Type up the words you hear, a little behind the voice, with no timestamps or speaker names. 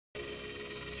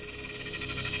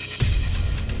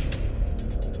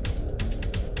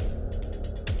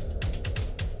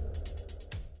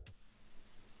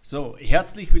So,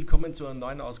 herzlich willkommen zu einer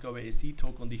neuen Ausgabe SE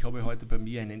Talk und ich habe heute bei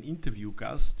mir einen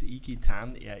Interviewgast, Iggy.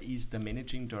 Er ist der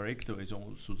Managing Director,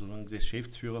 also sozusagen der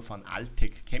Geschäftsführer von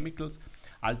Altech Chemicals.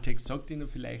 Altech sagt Ihnen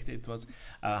vielleicht etwas,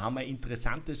 haben ein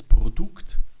interessantes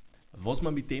Produkt. Was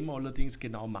man mit dem allerdings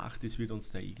genau macht, das wird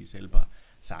uns der Iggy selber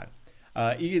sagen.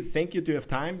 Iggy, thank you to have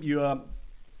time. You are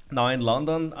now in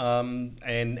London and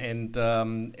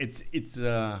it's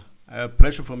a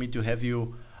pleasure for me to have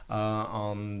you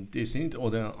on this in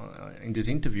this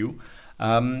interview,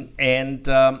 when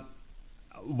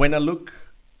I look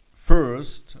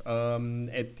first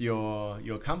at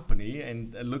your company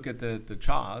and look at the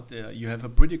chart, you have a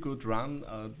pretty good run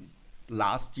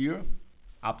last year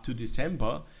up to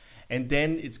December, and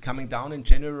then it's coming down in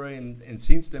January, and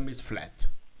since then it's flat.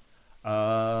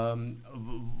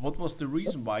 What was the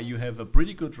reason why you have a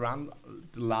pretty good run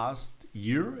last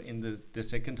year in the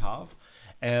second half?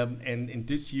 And in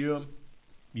this year,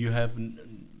 you have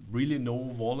really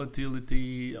no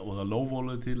volatility or a low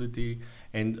volatility,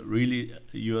 and really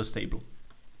you are stable.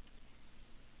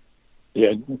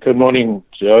 Yeah, good morning,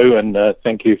 Joe, and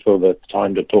thank you for the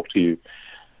time to talk to you.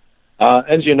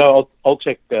 As you know,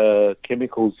 Altech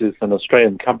Chemicals is an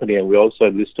Australian company, and we're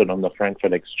also listed on the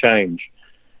Frankfurt Exchange.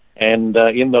 And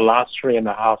in the last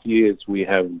 3.5 years, we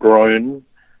have grown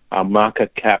our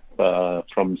market cap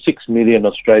from 6 million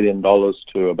Australian dollars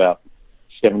to about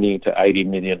 70 to 80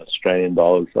 million Australian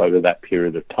dollars over that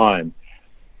period of time.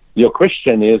 Your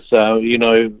question is,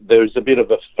 there's a bit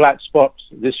of a flat spot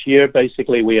this year.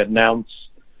 Basically, we announced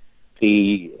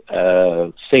the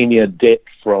senior debt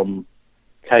from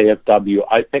KfW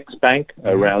IPEX Bank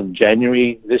around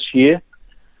January this year.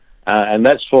 And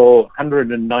that's for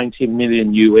 $190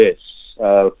 million US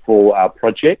for our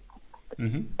project.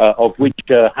 Of which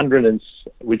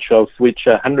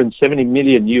 170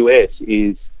 million US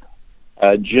is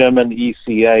German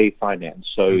ECA finance.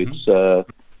 So it's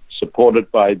supported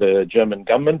by the German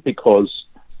government because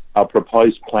our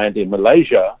proposed plant in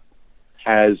Malaysia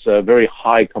has a very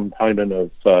high component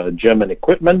of German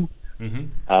equipment,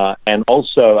 and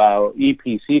also our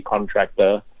EPC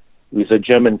contractor is a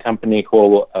German company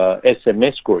called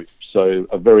SMS Group, so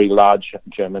a very large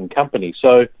German company.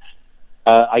 So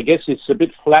I guess it's a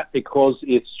bit flat because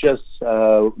it's just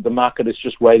the market is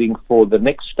just waiting for the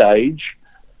next stage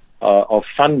of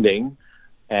funding,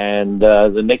 and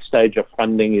the next stage of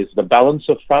funding is the balance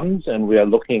of funds, and we are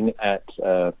looking at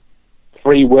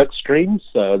 3 work streams.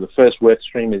 The first work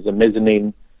stream is a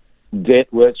mezzanine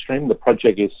debt work stream. The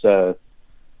project is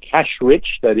cash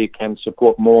rich, that it can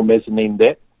support more mezzanine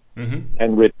debt,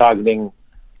 and we're targeting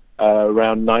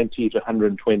around 90 to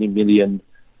 120 million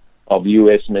of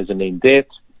US mezzanine debt.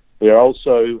 We are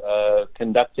also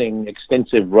conducting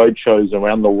extensive roadshows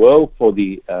around the world for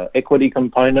the equity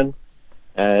component,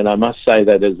 and I must say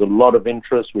that there's a lot of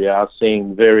interest. We are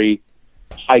seeing very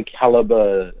high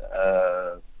caliber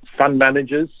fund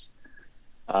managers,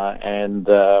 and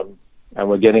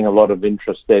we're getting a lot of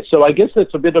interest there. So I guess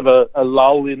it's a bit of a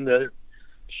lull in the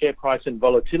share price and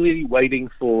volatility, waiting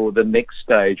for the next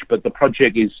stage, but the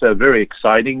project is very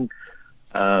exciting.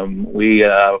 We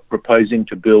are proposing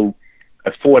to build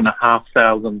a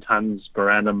 4,500 tons per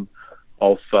annum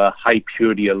of high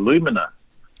purity alumina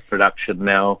production.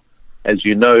 Now, as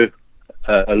you know,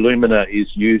 alumina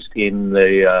is used in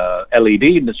the LED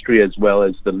industry as well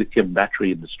as the lithium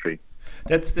battery industry.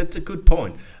 That's a good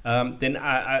point. Then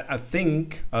I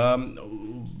think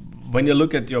when you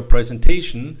look at your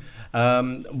presentation,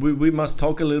 we must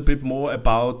talk a little bit more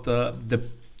about the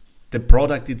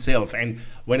product itself. And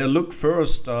when I look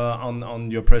first on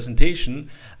your presentation,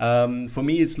 for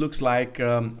me it looks like,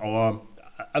 or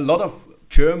a lot of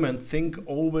Germans think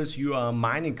always you are a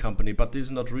mining company, but this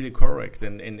is not really correct.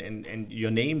 And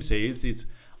your name says it's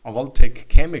Altech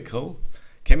Chemicals.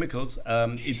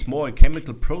 It's more a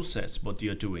chemical process what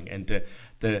you're doing, and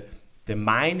the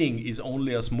mining is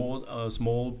only a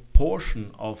small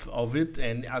portion of it.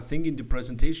 And I think in the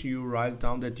presentation you write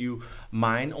down that you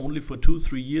mine only for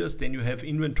 2-3 years, then you have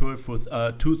inventory for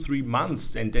 2-3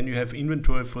 months, and then you have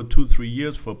inventory for 2-3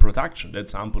 years for production.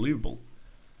 That's unbelievable.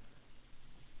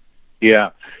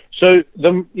 Yeah. So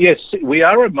yes, we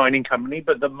are a mining company,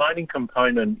 but the mining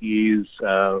component is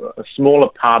a smaller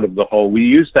part of the whole. We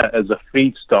use that as a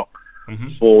feedstock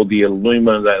for the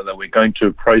alumina that we're going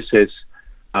to process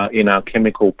in our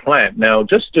chemical plant. Now,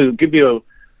 just to give your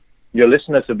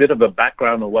listeners a bit of a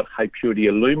background on what high purity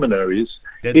alumina is,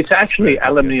 it's actually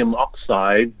aluminium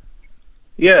oxide.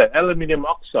 Yeah, aluminium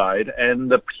oxide, and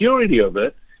the purity of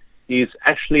it is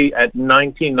actually at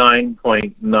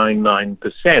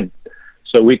 99.99%.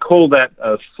 So we call that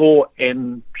a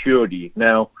 4N purity.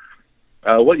 Now,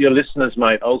 what your listeners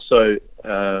might also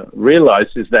realize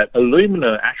is that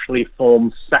alumina actually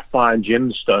forms sapphire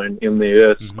gemstone in the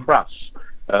Earth's crust.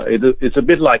 It's a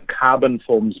bit like carbon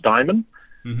forms diamond.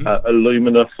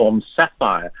 Alumina forms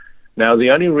sapphire. Now, the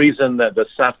only reason that the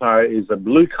sapphire is a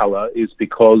blue color is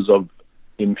because of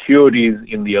impurities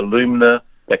in the alumina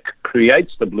that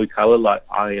creates the blue color, like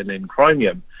iron and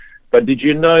chromium. But did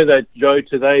you know that, Joe,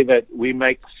 today that we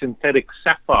make synthetic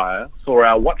sapphire for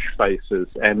our watch faces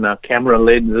and our camera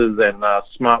lenses and our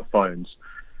smartphones?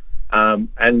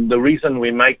 And the reason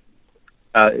we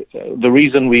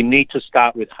need to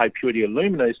start with high purity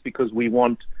alumina is because we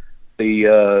want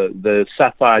the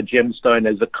sapphire gemstone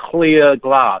as a clear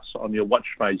glass on your watch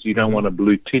face. You don't want a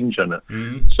blue tinge on it.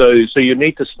 So you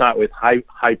need to start with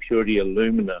high purity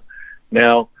alumina.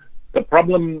 Now, the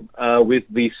problem with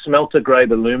the smelter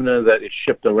grade alumina that is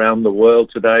shipped around the world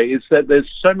today is that there's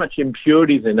so much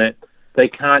impurities in it, they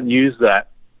can't use that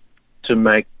to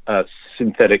make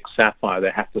synthetic sapphire.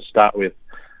 They have to start with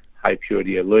high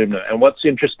purity alumina. And what's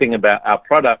interesting about our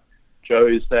product, Joe,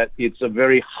 is that it's a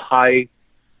very high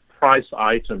price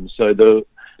item. So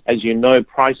as you know,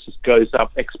 prices goes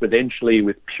up exponentially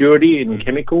with purity in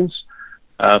chemicals.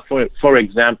 For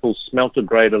example, smelter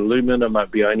grade alumina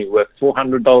might be only worth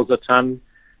 $400 a ton.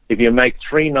 If you make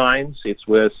 3 nines, it's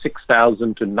worth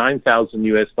 $6,000 to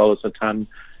 $9,000 a ton.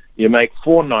 You make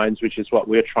 4 nines, which is what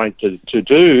we're trying to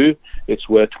do, it's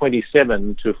worth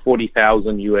 $27,000 to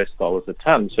 $40,000 a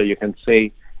ton. So you can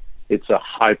see it's a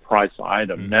high price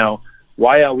item. Now,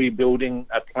 why are we building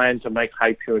a plan to make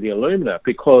high purity alumina?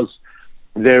 Because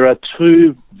there are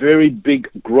 2 very big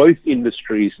growth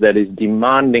industries that is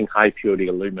demanding high purity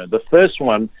alumina. The first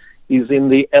one is in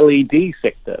the LED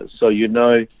sector. So,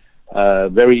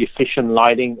 very efficient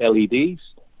lighting LEDs.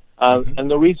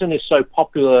 And the reason it's so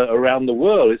popular around the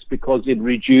world is because it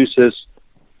reduces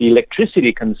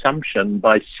electricity consumption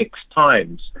by 6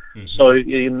 times. So,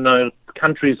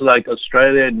 countries like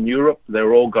Australia and Europe,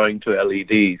 they're all going to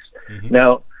LEDs.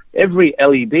 Now, every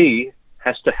LED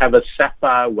has to have a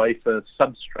sapphire wafer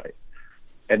substrate.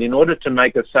 And in order to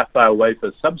make a sapphire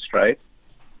wafer substrate,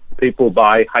 people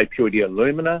buy high purity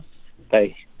alumina,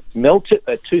 they melt it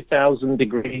at 2,000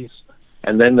 degrees,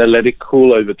 and then they let it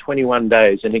cool over 21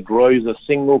 days, and it grows a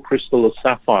single crystal of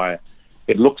sapphire.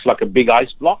 It looks like a big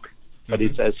ice block, but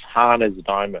it's as hard as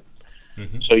diamond.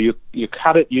 So you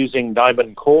cut it using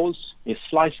diamond cores, you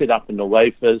slice it up into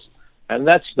wafers, and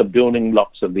that's the building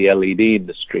blocks of the LED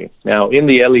industry. Now, in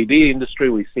the LED industry,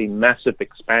 we see massive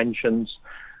expansions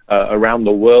around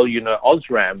the world.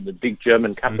 Osram, the big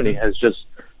German company, has just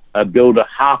built a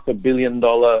 $500 million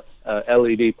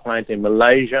LED plant in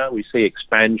Malaysia. We see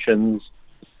expansions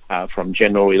from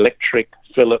General Electric,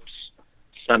 Philips,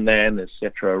 Sunnan,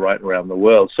 etc., right around the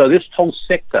world. So this whole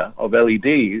sector of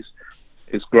LEDs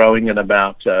is growing at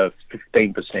about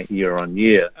 15% year on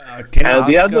year. Can I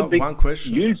ask one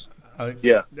question?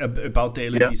 About the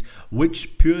LEDs.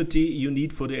 Which purity you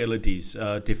need for the LEDs?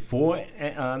 The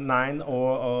 4-9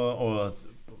 or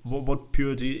what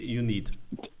purity you need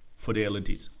for the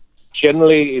LEDs?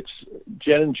 Generally, it's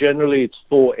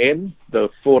 4N, the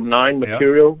 4-9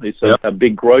 material. It's a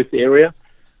big growth area.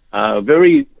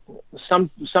 Some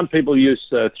people use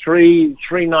 3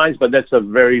 nines, but that's a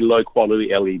very low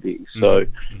quality LED. So,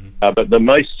 but the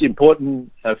most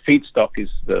important feedstock is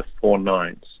the 4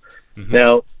 nines.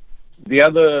 Now, the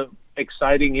other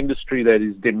exciting industry that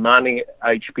is demanding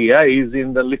HPA is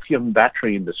in the lithium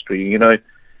battery industry.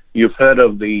 You've heard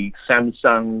of the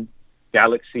Samsung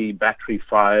Galaxy battery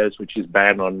fires, which is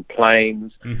banned on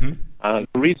planes. The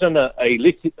reason a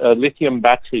lithium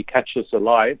battery catches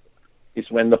alight is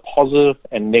when the positive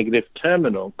and negative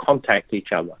terminal contact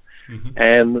each other.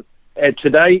 And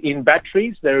today in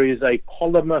batteries, there is a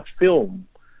polymer film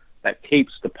that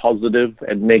keeps the positive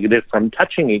and negative from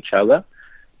touching each other.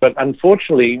 But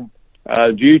unfortunately,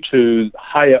 due to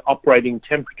higher operating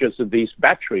temperatures of these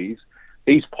batteries,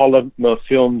 these polymer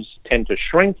films tend to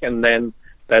shrink, and then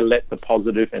they let the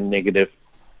positive and negative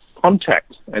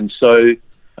contact. And so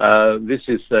this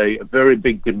is a very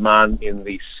big demand in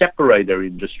the separator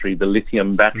industry, the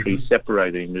lithium battery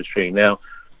separator industry. Now,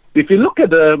 if you look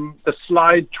at the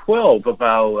slide 12 of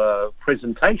our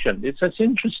presentation, it's an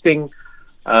interesting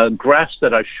graphs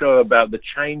that I show about the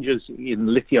changes in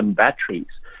lithium batteries.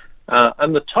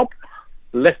 On the top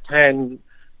left-hand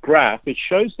graph, it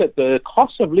shows that the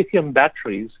cost of lithium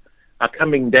batteries are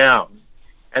coming down.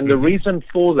 And the reason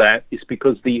for that is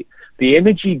because the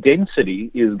energy density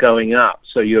is going up.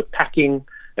 So you're packing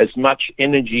as much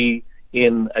energy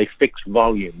in a fixed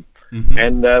volume.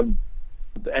 And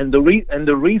the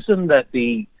reason that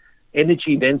the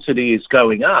energy density is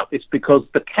going up is because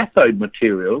the cathode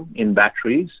material in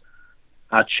batteries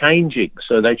are changing.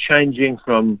 So they're changing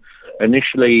from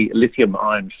initially lithium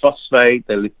iron phosphate,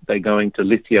 they're going to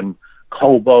lithium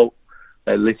cobalt,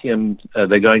 they're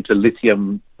going to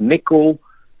lithium nickel.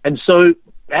 And so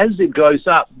as it goes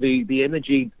up, the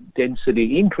energy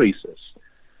density increases.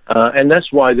 And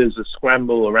that's why there's a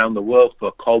scramble around the world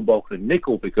for cobalt and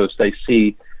nickel, because they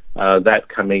see that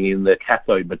coming in the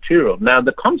cathode material. Now,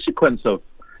 the consequence of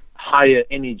higher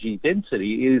energy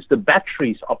density is the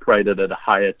batteries operated at a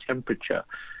higher temperature.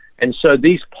 And so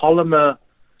these polymer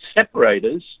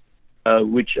separators,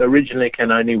 which originally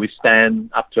can only withstand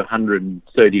up to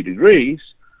 130 degrees,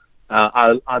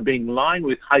 are being lined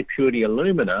with high purity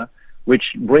alumina,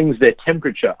 which brings their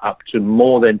temperature up to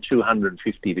more than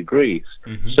 250 degrees.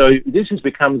 So this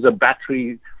becomes a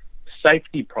battery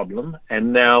safety problem,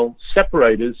 and now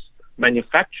separators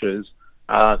manufacturers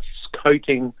are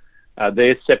coating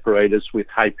their separators with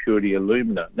high purity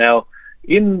alumina. Now,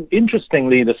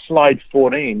 interestingly, the slide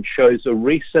 14 shows a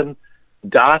recent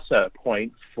data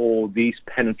point for these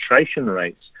penetration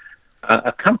rates.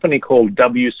 A company called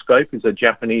WScope is a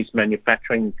Japanese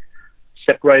manufacturing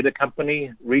separator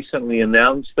company, recently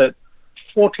announced that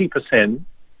 40%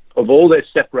 of all their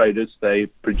separators they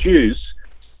produce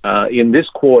in this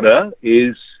quarter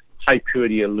is high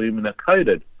purity alumina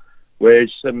coated,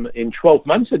 whereas in 12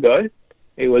 months ago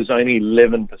it was only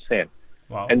 11%.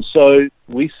 Wow. And so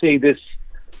we see this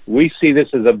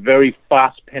as a very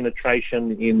fast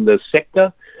penetration in the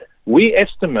sector. We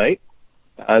estimate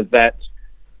that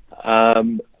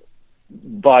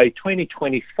by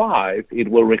 2025, it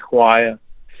will require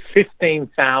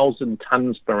 15,000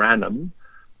 tons per annum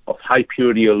of high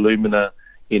purity alumina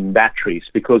in batteries,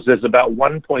 because there's about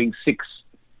 1.6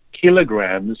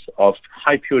 kilograms of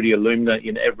high purity alumina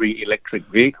in every electric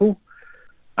vehicle.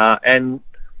 And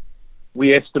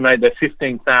we estimate that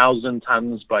 15,000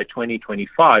 tons by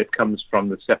 2025 comes from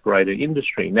the separator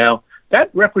industry. Now, that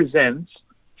represents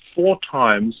 4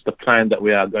 times the plant that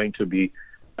we are going to be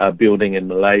building in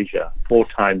Malaysia, 4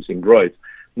 times in growth.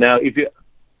 Now,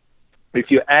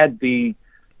 if you add the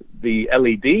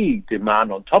LED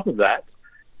demand on top of that,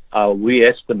 we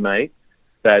estimate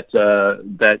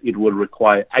that it will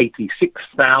require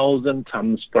 86,000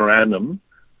 tons per annum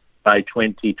by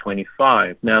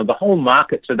 2025. Now, the whole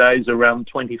market today is around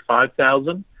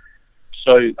 25,000.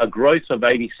 So a growth of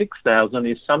 86,000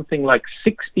 is something like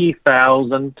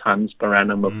 60,000 tons per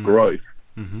annum of growth.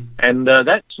 And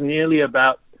that's nearly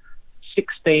about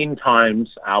 16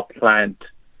 times our plant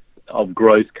of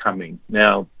growth coming.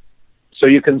 Now, so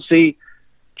you can see,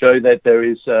 Joe, that there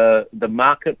is the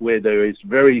market where there is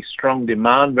very strong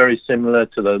demand, very similar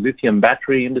to the lithium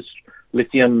battery industry,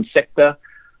 lithium sector.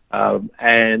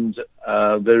 And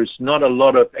there's not a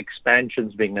lot of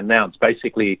expansions being announced.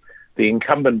 Basically, the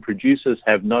incumbent producers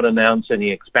have not announced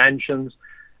any expansions,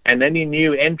 and any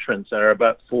new entrants are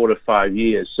about 4 to 5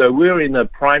 years. So we're in a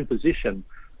prime position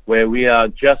where we are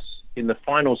just in the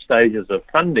final stages of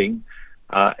funding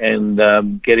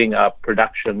and getting our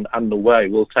production underway.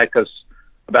 It will take us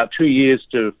about 2 years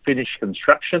to finish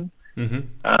construction,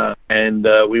 and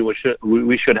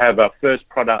we should have our first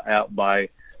product out by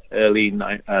early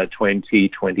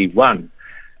 2021.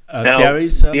 Now, there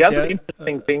is the other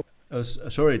interesting thing. There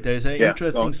is an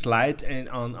interesting slide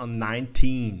on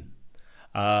 19,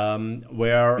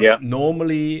 where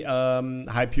normally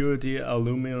high purity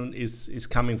aluminum is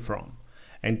coming from,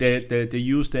 and they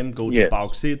use them to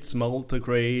bauxite, smelter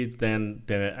grade, then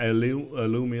the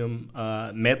aluminum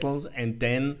metals, and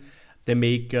then they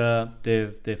make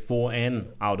the 4N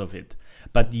out of it.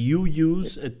 But you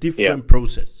use a different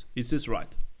process. Is this right?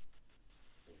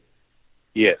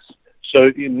 Yes.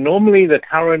 So normally the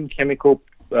current chemical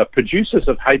producers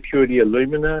of high purity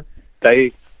alumina,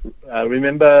 they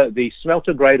remember the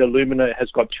smelter grade alumina has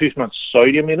got too much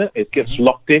sodium in it. It gets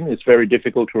locked in. It's very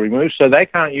difficult to remove. So they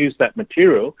can't use that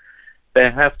material. They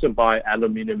have to buy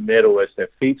aluminum metal as their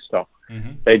feedstock.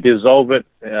 They dissolve it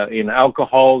in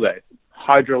alcohol, they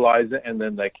hydrolyze it, and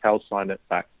then they calcine it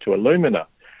back to alumina.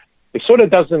 It sort of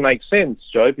doesn't make sense,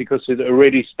 Joe, because it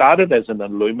already started as an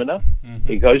alumina.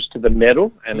 It goes to the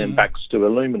metal and then back to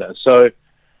alumina. So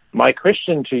my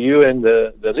question to you and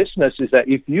the listeners is that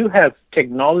if you have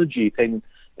technology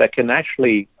that can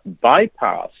actually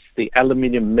bypass the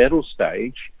aluminium metal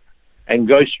stage and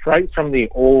go straight from the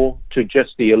ore to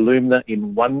just the alumina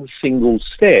in one single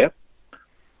step,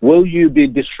 will you be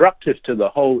disruptive to the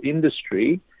whole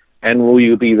industry, and will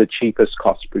you be the cheapest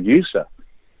cost producer?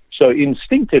 So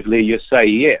instinctively you say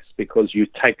yes, because you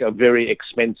take a very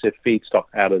expensive feedstock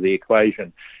out of the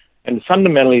equation. And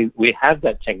fundamentally we have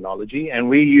that technology, and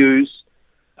we use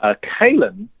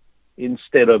kaolin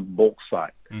instead of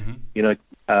bauxite. You know,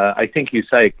 I think you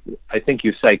say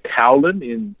kaolin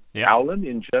in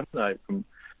German,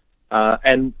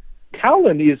 and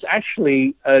kaolin is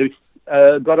actually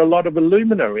got a lot of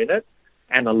alumina in it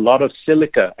and a lot of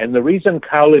silica. And the reason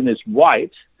kaolin is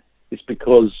white is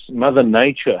because Mother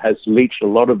Nature has leached a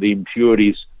lot of the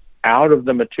impurities out of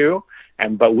the material,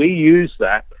 but we use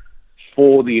that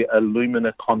for the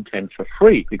alumina content for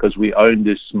free because we own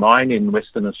this mine in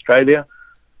Western Australia.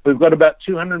 We've got about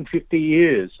 250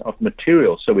 years of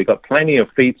material, so we've got plenty of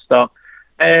feedstock,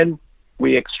 and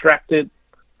we extract it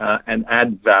and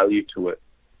add value to it.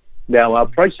 Now, our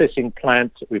processing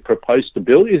plant we propose to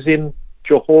build is in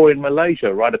Johor in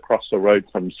Malaysia, right across the road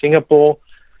from Singapore.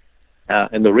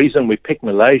 And the reason we picked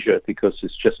Malaysia is because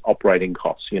it's just operating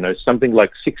costs. You know, something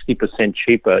like 60%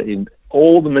 cheaper in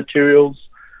all the materials,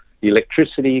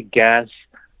 electricity, gas,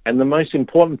 and the most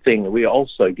important thing, we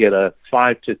also get a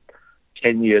 5 to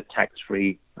 10 year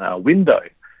tax-free window,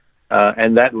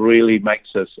 and that really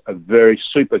makes us a very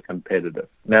super competitive.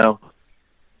 Now,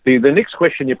 the next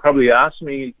question you probably asked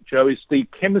me, Joe, is the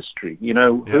chemistry. You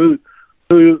know,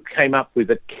 who came up with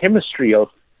the chemistry of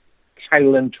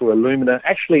kaolin to alumina?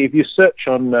 Actually, if you search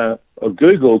on or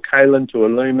Google kaolin to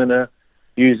alumina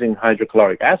using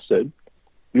hydrochloric acid,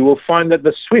 you will find that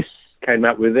the Swiss came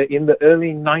up with it in the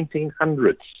early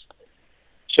 1900s.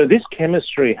 So this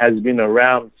chemistry has been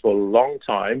around for a long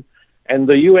time, and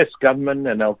the U.S. government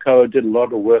and Alcoa did a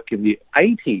lot of work in the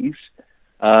 80s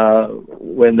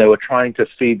when they were trying to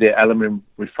feed their aluminum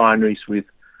refineries with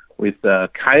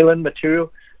kaolin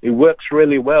material. It works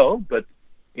really well, but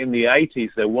in the 80s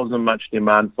there wasn't much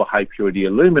demand for high purity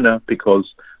alumina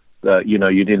because you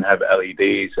didn't have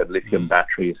LEDs and lithium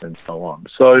batteries and so on.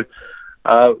 So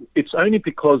it's only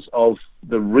because of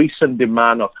the recent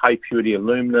demand of high purity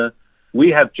alumina. We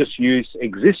have just used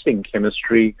existing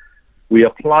chemistry. We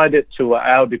applied it to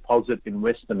our deposit in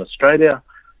Western Australia,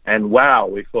 and wow,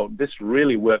 we thought this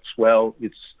really works well.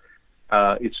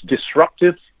 It's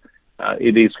disruptive.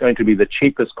 It is going to be the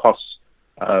cheapest cost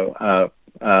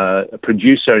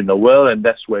producer in the world, and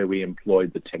that's where we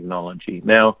employed the technology.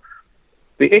 Now,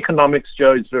 the economics,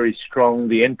 Joe, is very strong.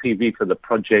 The NPV for the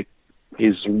project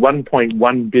is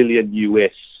 $1.1 billion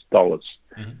US dollars.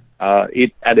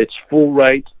 It at its full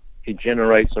rate, it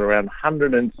generates around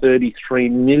 133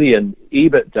 million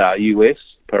EBITDA US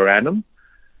per annum,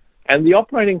 and the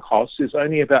operating cost is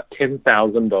only about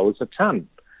 $10,000 a ton.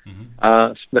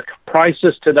 The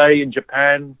prices today in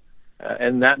Japan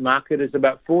and that market is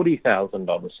about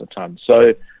 $40,000 a ton.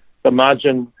 So the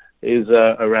margin is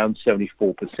around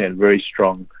 74%, very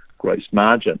strong gross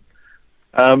margin.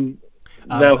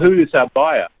 Now, who is our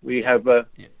buyer? We have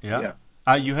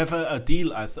you have a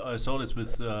deal. I saw this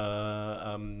with you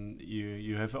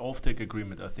have an offtake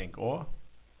agreement, I think, or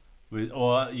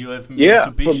you have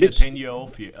Mitsubishi, a 10-year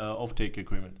offtake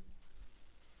agreement.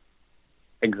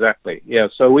 Exactly. Yeah.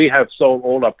 So we have sold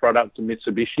all our product to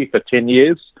Mitsubishi for 10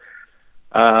 years.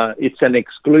 It's an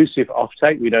exclusive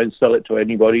offtake. We don't sell it to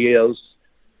anybody else.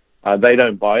 They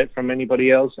don't buy it from anybody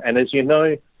else. And as you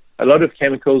know, a lot of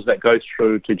chemicals that go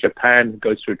through to Japan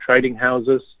goes through trading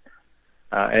houses,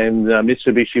 and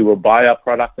Mitsubishi will buy our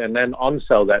product and then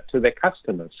on-sell that to their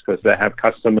customers because they have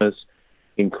customers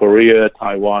in Korea,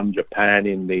 Taiwan, Japan,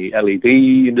 in the LED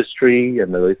industry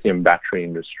and the lithium battery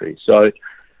industry. So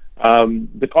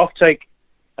the offtake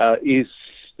is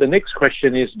the next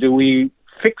question is, do we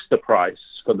fix the price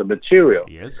for the material?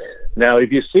 Yes. Now,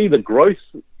 if you see the growth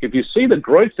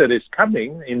that is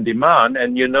coming in demand,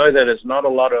 and you know that there's not a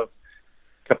lot of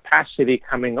capacity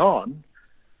coming on,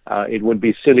 it would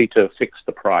be silly to fix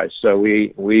the price. So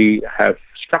we have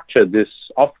structured this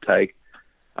offtake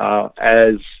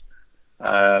as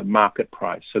market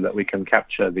price so that we can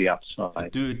capture the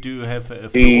upside. Do you have a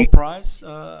floor price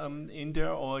in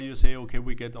there, or you say, okay,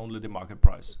 we get only the market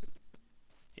price?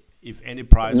 If any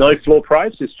price, no floor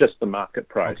price, it's just the market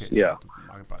price. Okay, so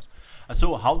market price.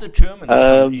 So how the Germans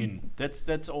come in?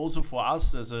 That's also for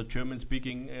us as a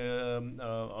German-speaking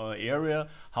area.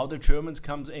 How the Germans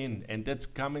comes in, and that's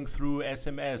coming through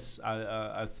SMS,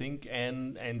 I think,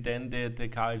 and then the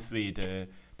KfW,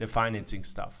 the financing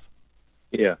stuff.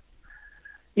 Yeah.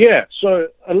 So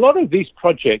a lot of these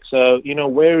projects,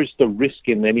 where is the risk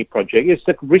in any project? It's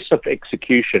the risk of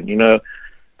execution.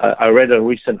 I read a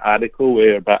recent article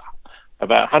where about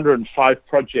 105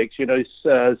 projects,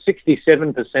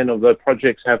 67% of the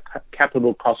projects have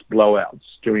capital cost blowouts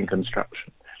during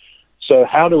construction. So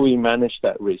how do we manage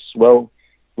that risk? Well,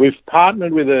 we've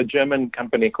partnered with a German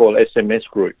company called SMS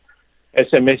Group.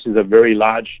 SMS is a very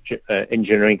large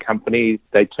engineering company.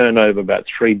 They turn over about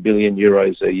 3 billion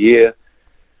euros a year.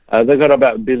 They've got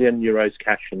about €1 billion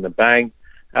cash in the bank,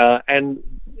 and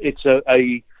it's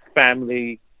a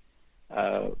family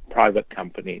private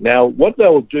company. Now, what they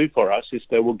will do for us is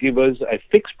they will give us a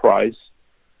fixed price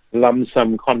lump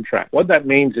sum contract. What that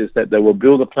means is that they will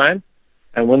build a plant,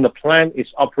 and when the plant is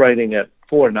operating at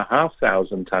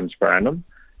 4,500 tons per annum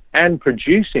and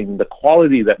producing the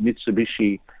quality that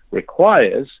Mitsubishi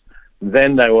requires,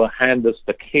 then they will hand us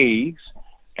the keys,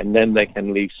 and then they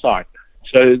can leave site.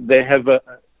 So they have a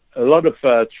lot of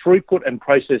throughput and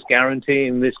process guarantee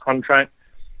in this contract.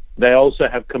 They also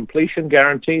have completion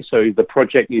guarantee. So if the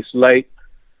project is late,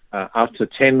 after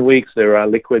 10 weeks, there are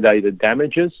liquidated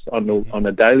damages on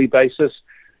a daily basis.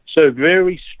 So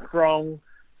very strong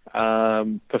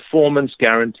performance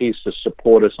guarantees to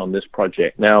support us on this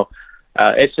project. Now,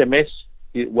 SMS,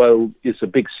 is a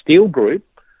big steel group,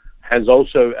 has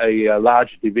also a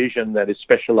large division that is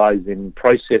specialized in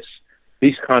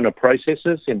these kind of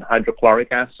processes in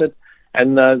hydrochloric acid.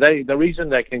 And the reason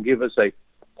they can give us a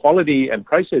quality and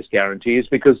process guarantee is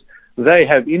because they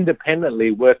have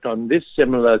independently worked on this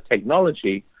similar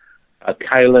technology,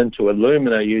 kaolin to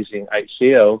alumina using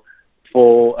HCl,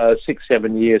 for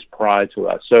 6-7 years prior to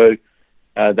us. So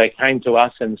they came to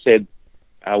us and said,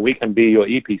 we can be your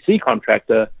EPC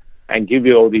contractor and give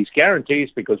you all these guarantees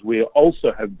because we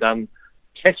also have done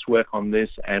test work on this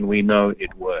and we know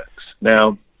it works.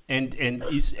 Now, and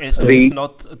is SMS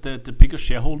not the biggest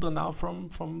shareholder now from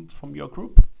your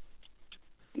group?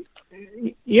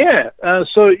 Yeah.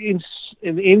 So in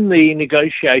the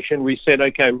negotiation, we said,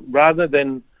 okay, rather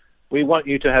than we want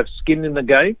you to have skin in the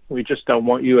game, we just don't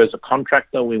want you as a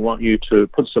contractor. We want you to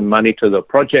put some money to the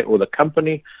project or the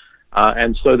company.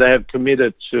 And so they have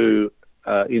committed to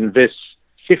invest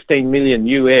 $15 million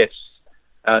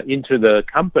into the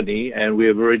company, and we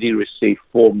have already received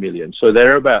 $4 million. So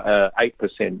they're about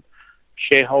 8%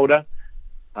 shareholder.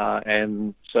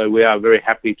 And so we are very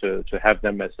happy to have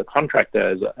them as the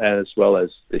contractor as well as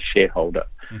the shareholder.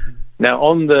 Mm-hmm. Now,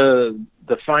 on the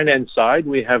finance side,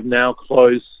 we have now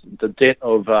closed the debt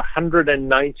of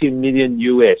 $190 million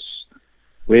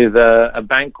with a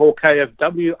bank called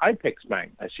KfW Apex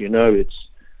Bank. As you know, it's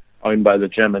owned by the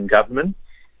German government,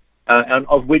 and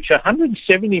of which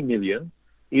 $170 million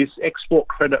is export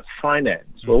credit finance.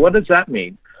 Mm-hmm. Well, what does that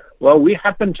mean? Well, we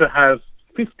happen to have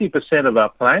 50% of our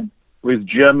plant with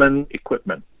German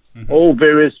equipment, mm-hmm. all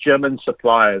various German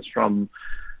suppliers, from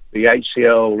the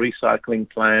HCl recycling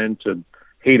plant to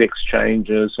heat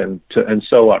exchangers and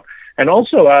so on. And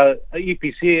also our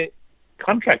EPC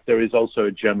contractor is also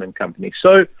a German company.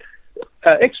 So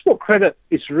export credit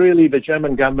is really the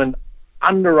German government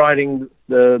underwriting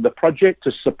the project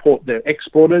to support their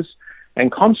exporters.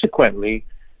 And consequently,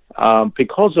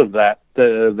 because of that,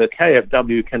 the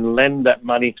KfW can lend that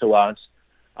money to us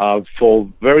for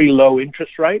very low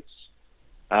interest rates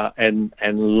and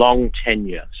long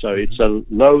tenure. So it's a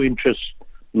low interest,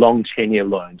 long tenure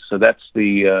loan. So that's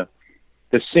the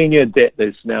senior debt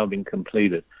that's now been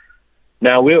completed.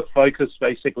 Now we're focused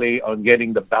basically on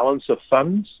getting the balance of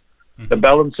funds. Mm-hmm. The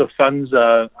balance of funds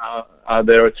there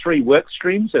are 3 work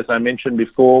streams, as I mentioned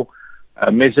before.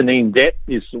 Mezzanine debt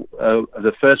is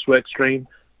the first work stream.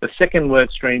 The second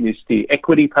work stream is the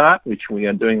equity part, which we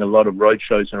are doing a lot of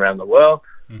roadshows around the world.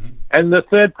 Mm-hmm. And the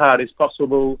third part is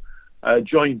possible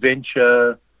joint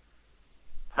venture,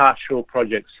 partial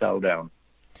project sell down.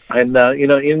 And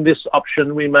in this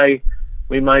option, we may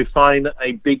find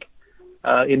a big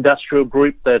industrial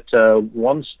group that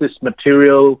wants this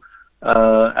material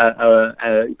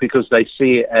because they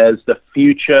see it as the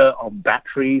future of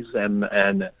batteries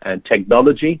and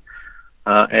technology.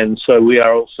 And so we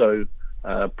are also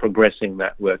progressing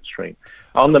that work stream.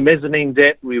 On the mezzanine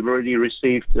debt, we've already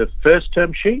received the first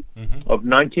term sheet mm-hmm. of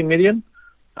 $90 million,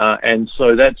 and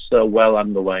so that's well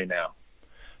underway now.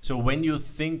 So when you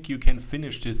think you can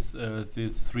finish this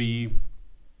 3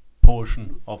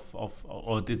 portion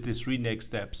or the 3 next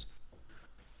steps?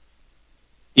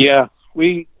 Yeah,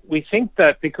 we think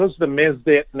that because the mezz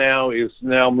debt now is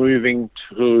moving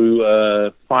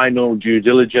to final due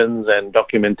diligence and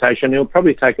documentation, it'll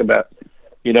probably take about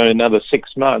another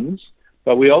 6 months.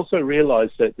 But we also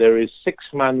realize that there is 6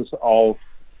 months of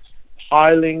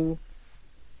piling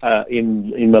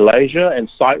in Malaysia and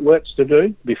site works to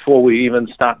do before we even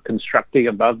start constructing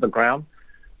above the ground.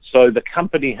 So the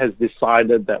company has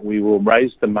decided that we will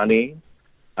raise the money,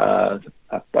 a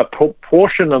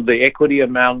portion of the equity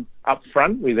amount up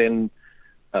front within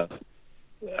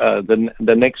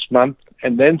the next month,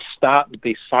 and then start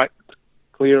the site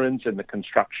clearance and the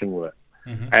construction work,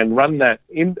 mm-hmm. and run that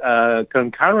in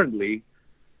concurrently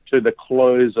to the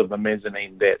close of the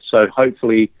mezzanine debt. So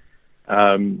hopefully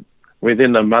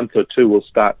within a month or two, we'll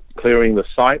start clearing the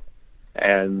site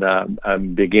and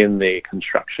begin the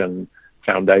construction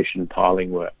foundation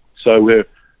piling work. So we're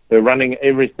running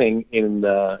everything in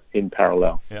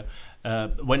parallel. Yeah.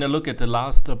 When I look at the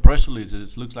last press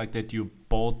releases, it looks like that you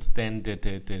bought then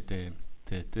the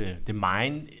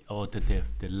mine or the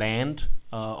land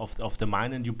of the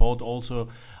mine, and you bought also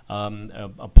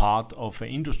a part of an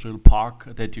industrial park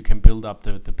that you can build up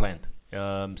the plant.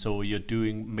 So you're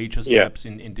doing major steps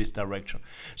in this direction.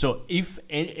 So if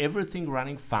everything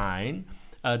running fine,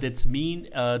 that's mean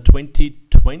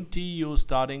 2020 you're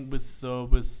starting with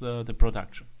the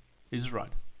production. Is it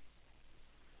right?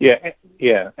 Yeah.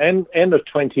 And end of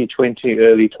 2020,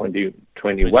 early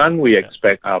 2021, we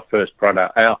expect our first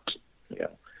product out. Yeah.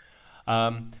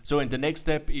 So in the next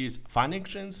step is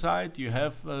financing side. You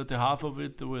have the half of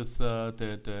it with the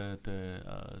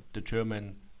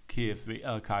German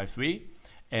KfW,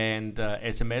 and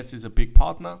SMS is a big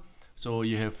partner. So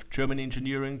you have German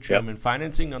engineering, German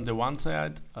financing on the one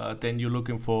side. Then you're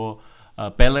looking for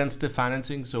balance the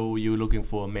financing. So you're looking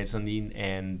for mezzanine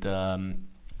and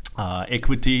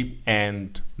equity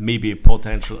and maybe a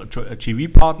potential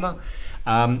JV partner.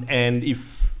 And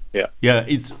if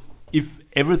if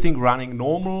everything running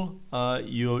normal,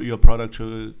 your product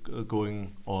should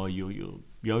going, or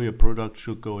your product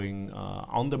should going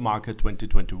on the market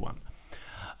 2021.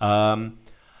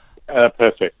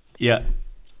 Perfect. Yeah.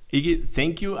 Iggy,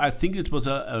 thank you. I think it was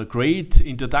a great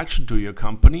introduction to your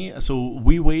company. So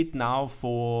we wait now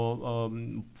for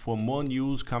more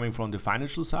news coming from the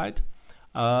financial side.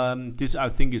 This, I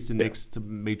think, is the next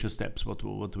major steps what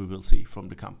we will see from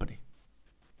the company.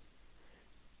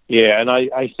 Yeah, and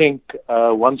I think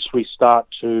once we start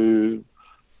to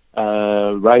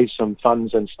raise some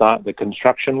funds and start the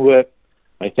construction work,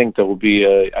 I think there will be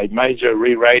a major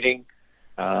re-rating,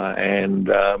 and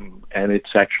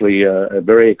it's actually a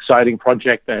very exciting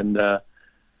project and a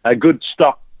good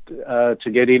stock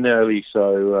to get in early.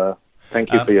 So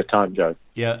thank you for your time, Joe.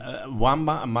 Yeah, one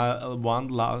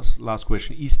last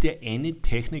question. Is there any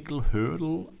technical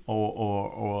hurdle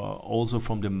or also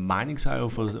from the mining side or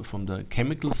from the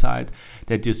chemical side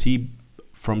that you see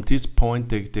from this point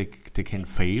they can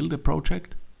fail the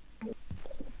project?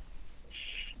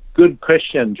 Good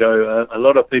question, Joe. A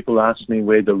lot of people ask me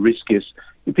where the risk is.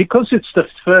 Because it's the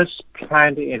first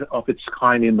plant of its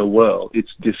kind in the world,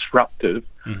 it's disruptive.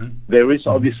 There is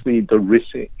obviously the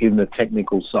risk in the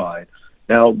technical side.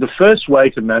 Now, the first way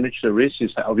to manage the risk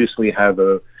is to obviously have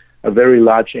a very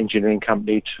large engineering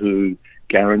company to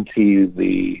guarantee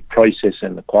the process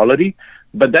and the quality.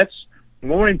 But that's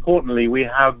more importantly, we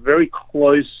have very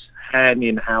close hand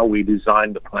in how we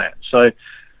design the plant. So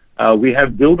we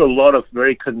have built a lot of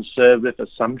very conservative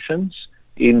assumptions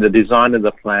in the design of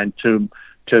the plant to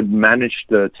manage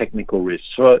the technical risk.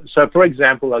 So for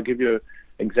example, I'll give you an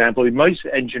example. Most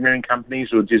engineering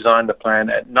companies will design the plant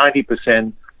at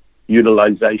 90%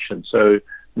 utilization. So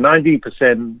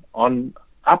 90% on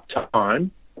uptime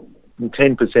and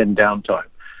 10% downtime.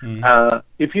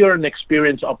 If you're an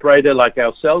experienced operator like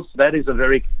ourselves, that is a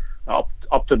very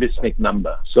optimistic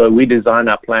number. So we design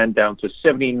our plant down to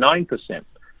 79%,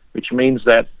 which means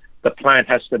that the plant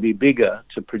has to be bigger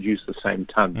to produce the same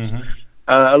tons.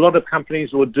 A lot of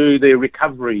companies will do their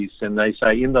recoveries and they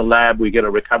say in the lab we get a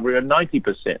recovery of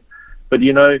 90%. But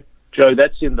you know, Joe,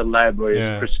 that's in the lab where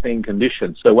it's pristine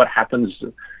conditions. So what happens,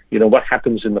 what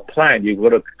happens in the plant? You've got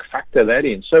to factor that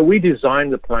in. So we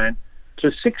designed the plant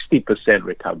to 60%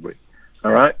 recovery.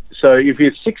 All right. So if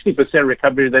you're 60%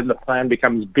 recovery, then the plant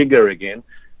becomes bigger again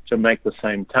to make the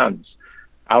same tons.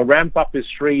 Our ramp up is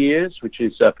 3 years, which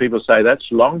is people say that's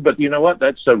long, but you know what?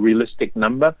 That's a realistic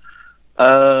number.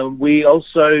 We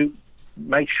also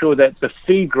make sure that the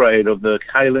feed grade of the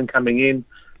kaolin coming in,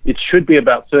 it should be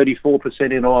about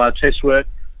 34% in all our test work.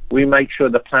 We make sure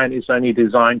the plant is only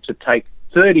designed to take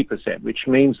 30%, which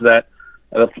means that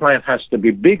the plant has to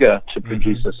be bigger to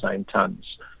produce the same tons.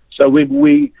 So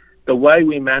the way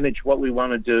we manage what we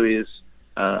want to do is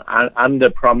under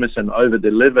promise and over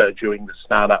deliver during the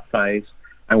startup phase,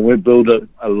 and we build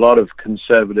a lot of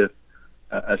conservative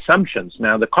assumptions.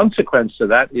 Now, the consequence of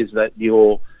that is that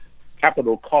your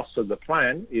capital cost of the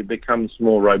plan, it becomes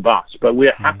more robust. But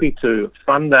we're happy to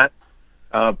fund that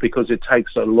because it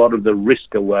takes a lot of the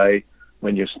risk away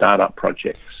when you start up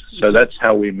projects. So that's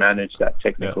how we manage that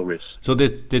technical risk. So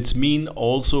that's mean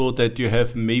also that you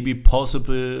have maybe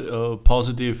positive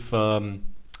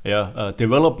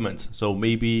developments. So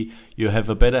maybe you have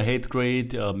a better head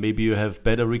grade, maybe you have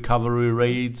better recovery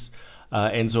rates,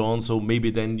 and so on. So maybe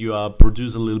then you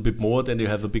produce a little bit more, then you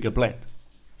have a bigger plant.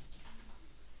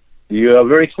 You are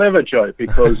very clever, Joe,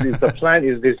 because if the plant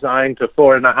is designed to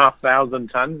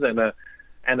 4,500 tons and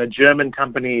a German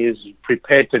company is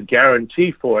prepared to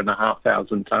guarantee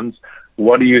 4,500 tons,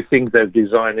 what do you think they've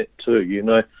designed it to? You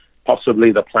know,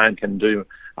 possibly the plant can do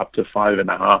up to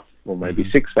 5,500 or maybe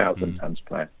 6,000 tons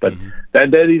plant. But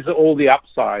that is all the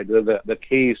upside. The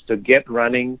key is to get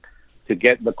running, to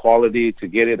get the quality, to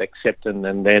get it accepted,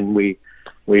 and then we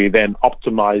then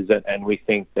optimize it, and we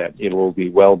think that it will be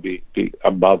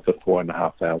above the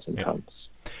 4,500 tons.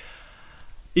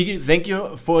 Iggy, thank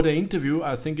you for the interview.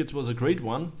 I think it was a great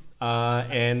one.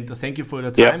 And thank you for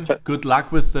the time. Yeah. Good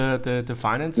luck with the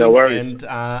financing. No worries. And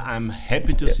I'm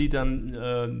happy to see then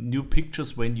new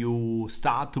pictures when you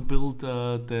start to build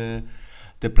the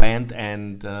plant.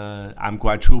 And I'm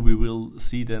quite sure we will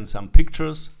see then some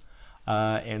pictures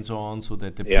and so on, so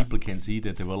that the people can see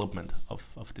the development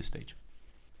of this stage.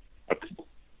 Okay.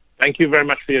 Thank you very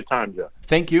much for your time, Joe.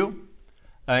 Thank you,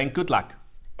 and good luck.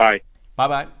 Bye.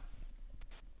 Bye-bye.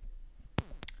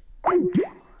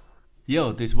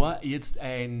 Ja, das war jetzt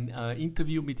ein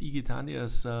Interview mit Iggy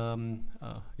als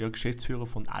Geschäftsführer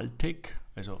von Altech,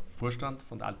 also Vorstand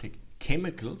von Altech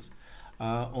Chemicals.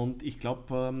 Und ich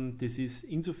glaube, das ist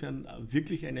insofern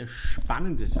wirklich eine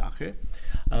spannende Sache,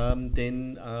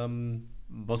 denn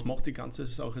was macht die ganze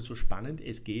Sache so spannend?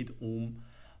 Es geht um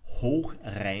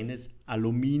hochreines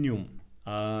Aluminium,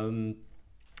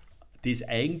 das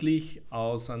eigentlich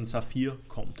aus einem Saphir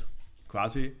kommt.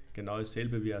 Quasi genau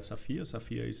dasselbe wie ein Saphir.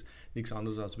 Saphir ist nichts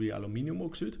anderes als wie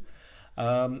Aluminiumoxid.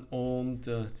 Und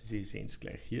Sie sehen es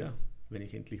gleich hier, wenn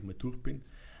ich endlich mal durch bin.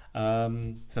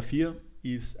 Saphir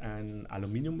ist ein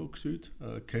Aluminiumoxid,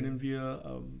 können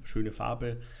wir, schöne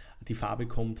Farbe, die Farbe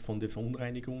kommt von den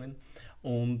Verunreinigungen.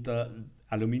 Und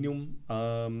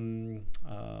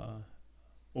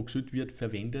Aluminiumoxid wird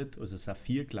verwendet, also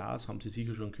Saphirglas, haben Sie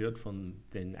sicher schon gehört von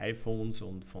den iPhones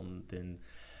und von den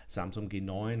Samsung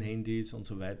G9 Handys und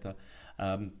so weiter,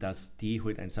 dass die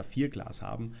halt ein Saphirglas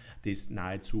haben, das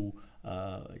nahezu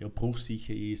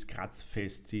bruchsicher ist,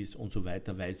 kratzfest ist und so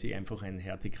weiter, weil sie einfach einen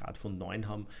Härtegrad von 9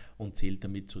 haben und zählt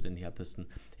damit zu den härtesten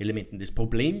Elementen. Das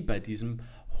Problem bei diesem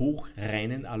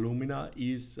hochreinen Alumina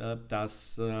ist,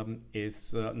 dass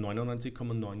es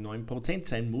 99,99%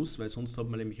 sein muss, weil sonst hat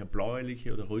man nämlich eine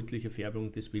bläuliche oder rötliche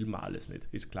Färbung, das will man alles nicht.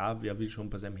 Ist klar, wer will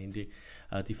schon bei seinem Handy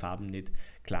die Farben nicht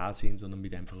klar sehen, sondern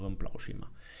mit einfachem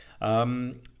Blauschimmer.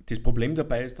 Das Problem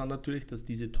dabei ist dann natürlich, dass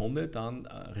diese Tonne dann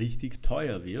richtig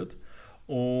teuer wird.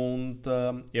 Und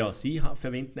Sie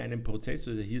verwenden einen Prozess,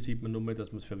 also hier sieht man nur mal,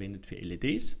 dass man es verwendet für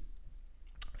LEDs,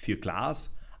 für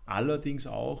Glas, allerdings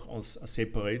auch als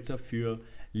Separator für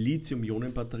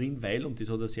Lithium-Ionen-Batterien, weil, und das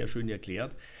hat er sehr schön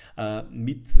erklärt,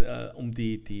 um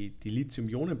die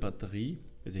Lithium-Ionen-Batterie,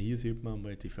 also hier sieht man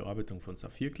mal die Verarbeitung von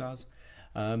Saphirglas,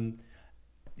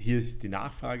 hier ist die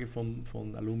Nachfrage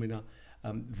von Alumina,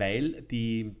 weil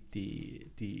die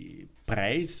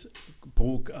Preis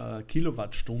pro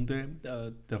Kilowattstunde,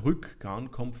 der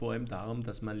Rückgang kommt vor allem darum,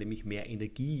 dass man nämlich mehr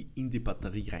Energie in die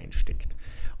Batterie reinsteckt.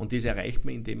 Und das erreicht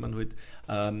man, indem man halt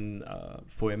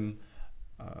vor allem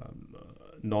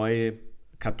neue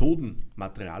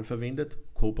Kathodenmaterial verwendet,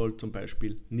 Kobalt zum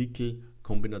Beispiel, Nickel,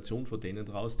 Kombination von denen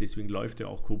draus, deswegen läuft ja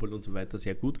auch Kobalt und so weiter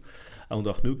sehr gut und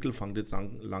auch Nickel fängt jetzt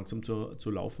an, langsam zu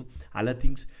laufen.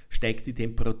 Allerdings steigt die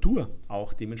Temperatur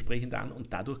auch dementsprechend an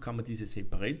und dadurch kann man diese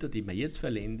Separator, die man jetzt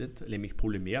verwendet, nämlich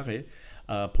Polymere,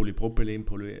 Polypropylen,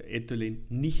 Polyethylen,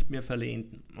 nicht mehr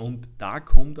verwenden. Und da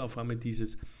kommt auf einmal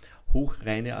dieses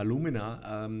hochreine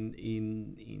Alumina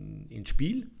ins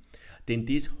Spiel, denn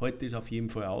das hält das auf jeden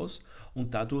Fall aus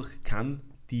und dadurch kann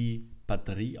die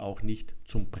Batterie auch nicht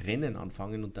zum Brennen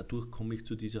anfangen und dadurch komme ich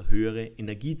zu dieser höheren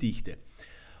Energiedichte.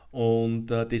 Und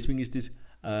deswegen ist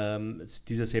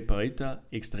dieser Separator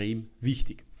extrem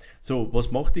wichtig. So,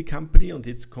 was macht die Company? Und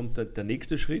jetzt kommt der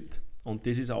nächste Schritt. Und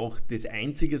das ist auch das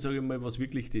Einzige, sage ich mal, was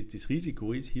wirklich das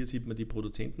Risiko ist. Hier sieht man die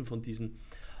Produzenten von diesen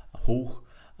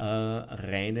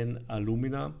hochreinen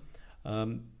Alumina.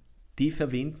 Die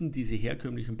verwenden, diese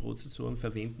herkömmlichen Prozessoren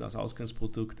verwenden als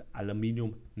Ausgangsprodukt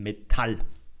Aluminiummetall.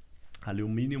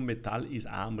 Aluminiummetall ist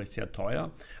auch einmal sehr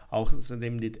teuer, auch sind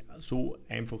eben nicht so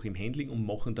einfach im Handling und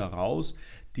machen daraus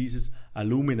dieses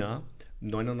Alumina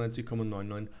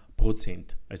 99,99%,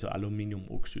 also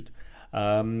Aluminiumoxid.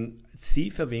 Sie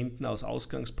verwenden als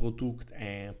Ausgangsprodukt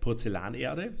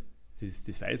Porzellanerde, das ist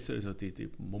das Weiße, also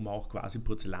wo man auch quasi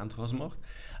Porzellan draus macht,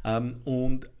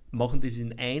 und machen das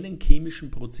in einen chemischen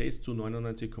Prozess zu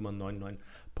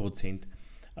 99,99%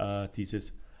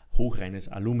 dieses hochreines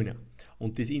Alumina.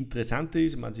 Und das Interessante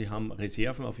ist, sie haben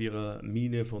Reserven auf ihrer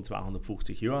Mine von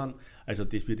 250 Jahren, also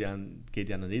das geht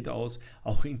ja noch nicht aus.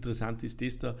 Auch interessant ist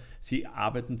das da, sie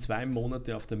arbeiten 2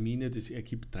 Monate auf der Mine, das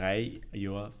ergibt 3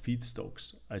 Jahre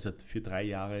Feedstocks, also für 3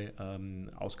 Jahre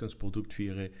Ausgangsprodukt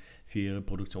für ihre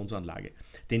Produktionsanlage.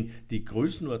 Denn die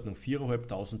Größenordnung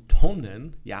 4.500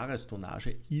 Tonnen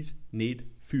Jahrestonnage ist nicht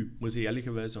viel, muss ich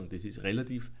ehrlicherweise sagen, das ist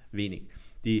relativ wenig.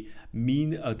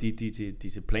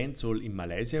 Diese Plant soll in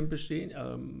Malaysia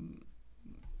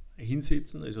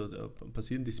hinsitzen, also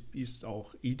passieren, das ist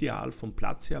auch ideal vom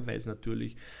Platz her, weil es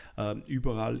natürlich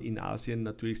überall in Asien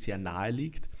natürlich sehr nahe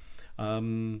liegt.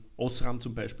 Osram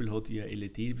zum Beispiel hat ihr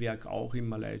LED-Werk auch in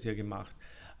Malaysia gemacht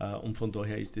und von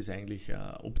daher ist das eigentlich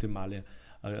ein optimaler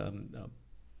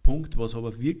Punkt. Was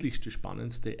aber wirklich das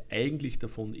Spannendste eigentlich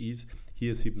davon ist,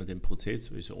 hier sieht man den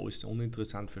Prozess, also alles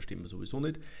uninteressant, verstehen wir sowieso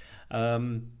nicht.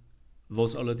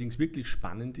 Was allerdings wirklich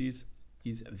spannend ist,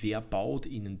 wer baut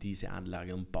Ihnen diese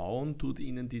Anlage? Und bauen tut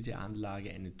Ihnen diese Anlage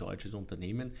ein deutsches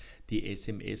Unternehmen, die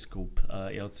SMS Group.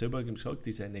 Er hat selber gesagt, das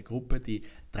ist eine Gruppe, die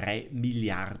 3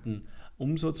 Milliarden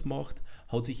Umsatz macht,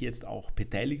 hat sich jetzt auch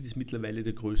beteiligt, ist mittlerweile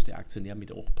der größte Aktionär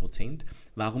mit 8%.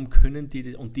 Warum können die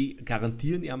das? Und die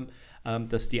garantieren ihm,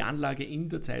 dass die Anlage in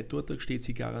der Zeit dort steht.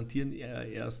 Sie garantieren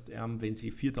erst, wenn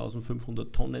sie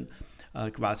 4.500 Tonnen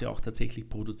quasi auch tatsächlich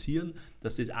produzieren,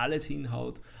 dass das alles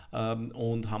hinhaut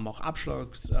und haben auch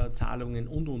Abschlagszahlungen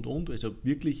und. Also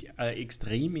wirklich ein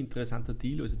extrem interessanter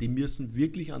Deal. Also die müssen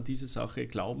wirklich an diese Sache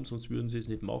glauben, sonst würden sie es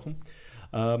nicht machen.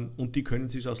 Und die können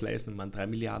sich das leisten. Man 3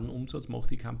 Milliarden Umsatz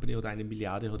macht die Company oder 1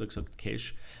 Milliarde, hat er gesagt,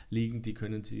 Cash liegen, die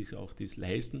können sich auch das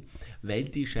leisten, weil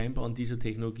die scheinbar an dieser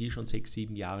Technologie schon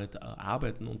 6-7 Jahre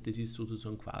arbeiten und das ist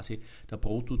sozusagen quasi der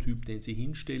Prototyp, den sie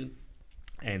hinstellen.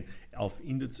 Auf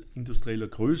industrieller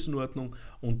Größenordnung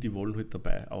und die wollen halt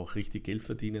dabei auch richtig Geld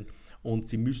verdienen und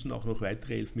sie müssen auch noch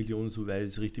weitere 11 Millionen, soweit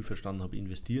ich es richtig verstanden habe,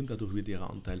 investieren. Dadurch wird ihr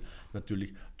Anteil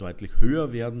natürlich deutlich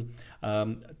höher werden.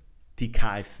 Die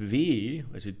KfW,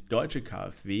 also die Deutsche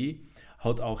KfW,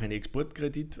 hat auch eine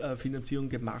Exportkreditfinanzierung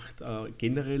gemacht,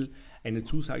 generell eine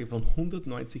Zusage von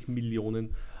 190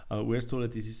 Millionen US-Dollar,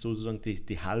 das ist sozusagen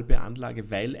die halbe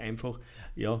Anlage, weil einfach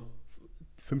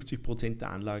 50% der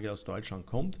Anlage aus Deutschland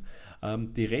kommt.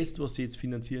 Der Rest, was sie jetzt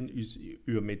finanzieren, ist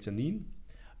über Mezzanin,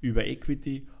 über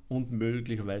Equity und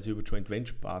möglicherweise über Joint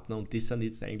Venture Partner und das sind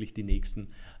jetzt eigentlich die nächsten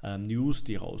News,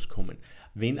 die rauskommen.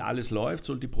 Wenn alles läuft,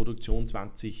 soll die Produktion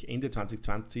Ende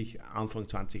 2020, Anfang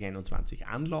 2021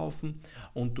 anlaufen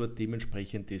und dort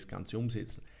dementsprechend das Ganze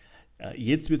umsetzen.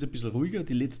 Jetzt wird es ein bisschen ruhiger,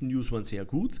 die letzten News waren sehr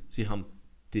gut. Sie haben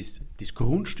das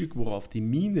Grundstück, worauf die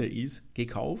Mine ist,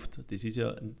 gekauft. Das ist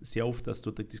ja sehr oft, dass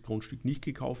dort das Grundstück nicht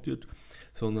gekauft wird,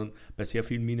 sondern bei sehr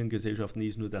vielen Minengesellschaften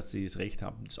ist nur, dass sie das Recht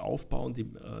haben, das Aufbauen,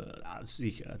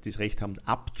 sich das Recht haben,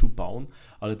 abzubauen.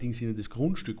 Allerdings ihnen das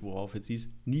Grundstück, worauf jetzt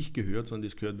ist, nicht gehört, sondern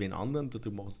das gehört wen anderen. Dort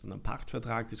machen sie dann einen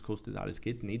Pachtvertrag, das kostet alles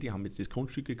Geld. Nee, die haben jetzt das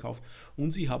Grundstück gekauft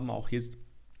und sie haben auch jetzt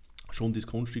schon das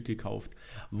Grundstück gekauft,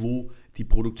 wo die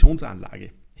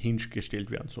Produktionsanlage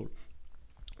hingestellt werden soll.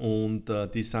 Und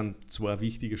das sind 2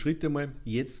 wichtige Schritte mal.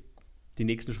 Jetzt, die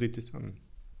nächsten Schritte sind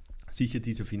sicher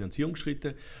diese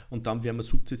Finanzierungsschritte und dann werden wir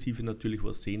sukzessive natürlich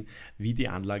was sehen, wie die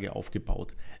Anlage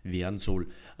aufgebaut werden soll.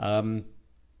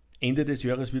 Ende des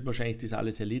Jahres wird wahrscheinlich das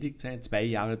alles erledigt sein. 2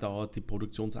 Jahre dauert die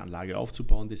Produktionsanlage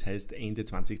aufzubauen. Das heißt, Ende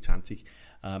 2020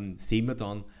 sehen wir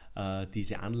dann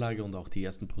diese Anlage und auch die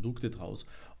ersten Produkte draus.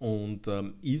 Und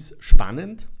ist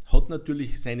spannend, hat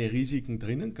natürlich seine Risiken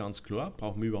drinnen, ganz klar,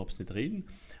 brauchen wir überhaupt nicht reden.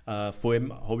 Vor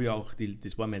allem habe ich auch,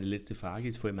 das war meine letzte Frage,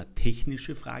 ist vor allem eine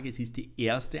technische Frage. Es ist die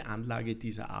erste Anlage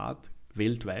dieser Art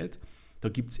weltweit. Da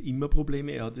gibt es immer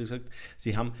Probleme. Er hat gesagt,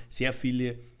 sie haben sehr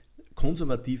viele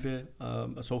konservative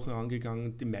Sachen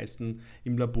angegangen. Die meisten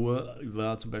im Labor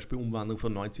war zum Beispiel Umwandlung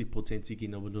von 90%, sie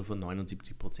gehen aber nur von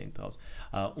 79% raus.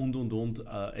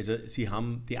 Also sie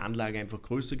haben die Anlage einfach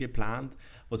größer geplant,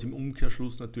 was im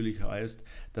Umkehrschluss natürlich heißt,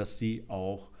 dass sie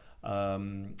auch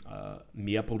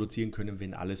mehr produzieren können,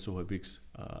 wenn alles so halbwegs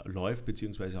läuft,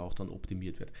 beziehungsweise auch dann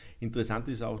optimiert wird. Interessant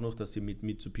ist auch noch, dass sie mit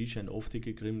Mitsubishi ein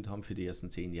Offtake gegründet haben für die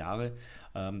ersten 10 Jahre,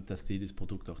 dass die das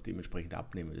Produkt auch dementsprechend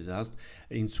abnehmen. Das heißt,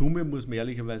 in Summe muss man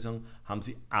ehrlicherweise sagen, haben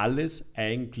sie alles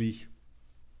eigentlich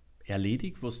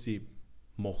erledigt, was sie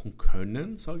machen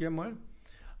können, sage ich mal.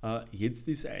 Jetzt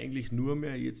ist eigentlich nur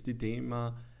mehr jetzt die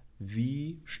Thema,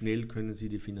 wie schnell können sie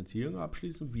die Finanzierung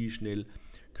abschließen, wie schnell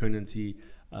können sie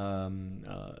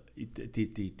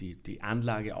die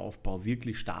Anlageaufbau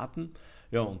wirklich starten.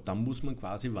 Ja, und dann muss man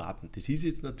quasi warten. Das ist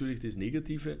jetzt natürlich das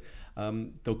Negative.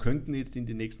 Da könnten jetzt in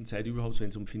der nächsten Zeit überhaupt, wenn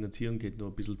es um Finanzierung geht, noch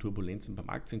ein bisschen Turbulenzen beim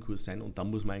Aktienkurs sein und dann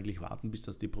muss man eigentlich warten, bis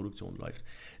das die Produktion läuft.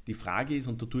 Die Frage ist,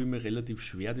 und da tue ich mir relativ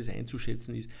schwer, das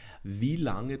einzuschätzen, ist, wie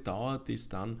lange dauert es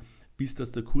dann, bis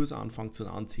das der Kurs anfängt zu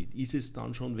anziehen? Ist es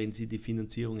dann schon, wenn Sie die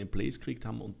Finanzierung in place gekriegt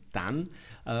haben und dann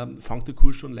fängt der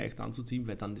Kurs schon leicht an zu ziehen,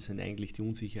 weil dann sind eigentlich die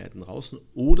Unsicherheiten draußen?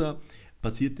 Oder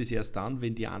passiert das erst dann,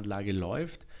 wenn die Anlage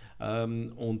läuft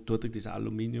und dort das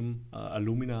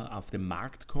Alumina auf den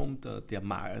Markt kommt, der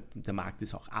Markt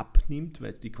es auch abnimmt,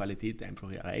 weil es die Qualität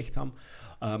einfach erreicht haben,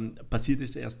 passiert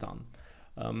es erst dann.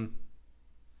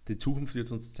 Die Zukunft wird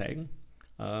es uns zeigen.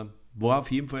 War auf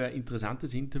jeden Fall ein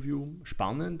interessantes Interview,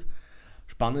 spannende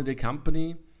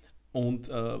Company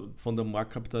und von der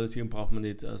Marktkapitalisierung braucht man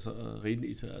nicht reden,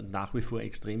 ist nach wie vor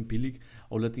extrem billig.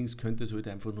 Allerdings könnte es halt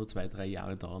einfach nur 2-3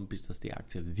 Jahre dauern, bis das die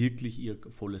Aktie wirklich ihr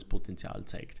volles Potenzial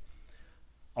zeigt.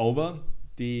 Aber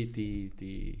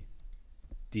die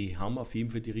haben auf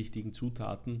jeden Fall die richtigen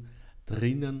Zutaten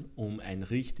drinnen, um ein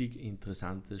richtig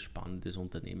interessantes, spannendes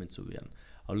Unternehmen zu werden.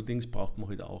 Allerdings braucht man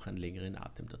halt auch einen längeren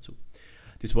Atem dazu.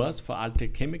 Das war's für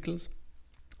Altech Chemicals,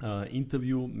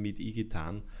 Interview mit Iggy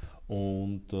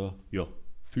und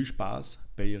viel Spaß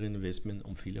bei Ihrem Investment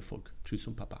und viel Erfolg. Tschüss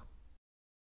und Baba.